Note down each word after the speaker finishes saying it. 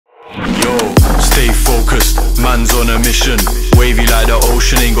Stay focused, man's on a mission. Wavy like the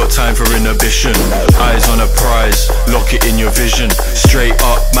ocean, ain't got time for inhibition. Eyes on a prize, lock it in your vision. Straight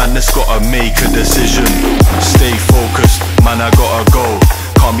up, man, that's gotta make a decision. Stay focused, man, I gotta go.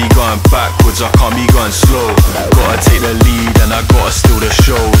 Can't be going backwards, I can't be going slow. Gotta take the lead and I gotta steal the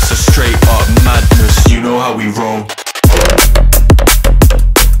show. It's a straight up madness, you know how we roll.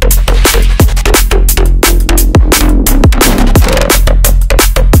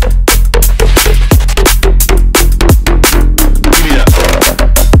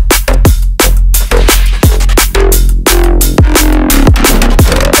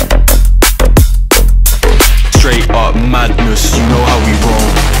 Madness, you know how we roll.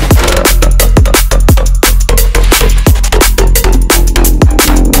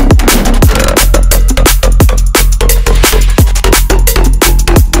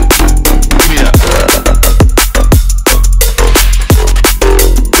 Give me that.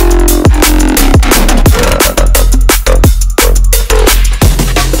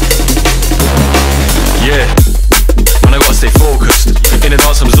 Yeah, man, I gotta stay focused. In the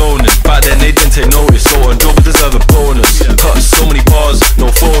dance I'm zoning. Back then they didn't take notice, so on job deserve a bonus. Cut so many bars, no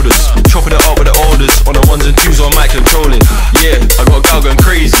folders. Chopping it up with the orders. On the ones and twos on mic controlling. Yeah, I got a gal going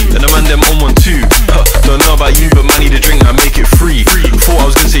crazy, and the man them on 1 2. Don't know about you, but man need a drink and make it free. Thought I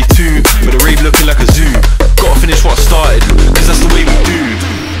was gonna say 2, but the rave looking like a zoo. Gotta finish what I started, cause that's the way we do.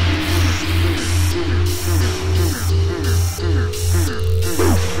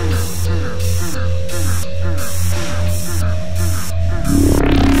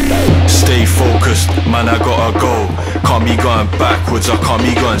 Stay focused, man, I gotta go. Can't be going backwards, I can't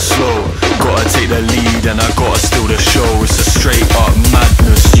be going slow. Gotta take the lead and I gotta steal the show. It's a straight up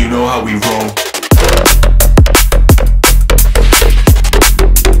madness, you know how we roll.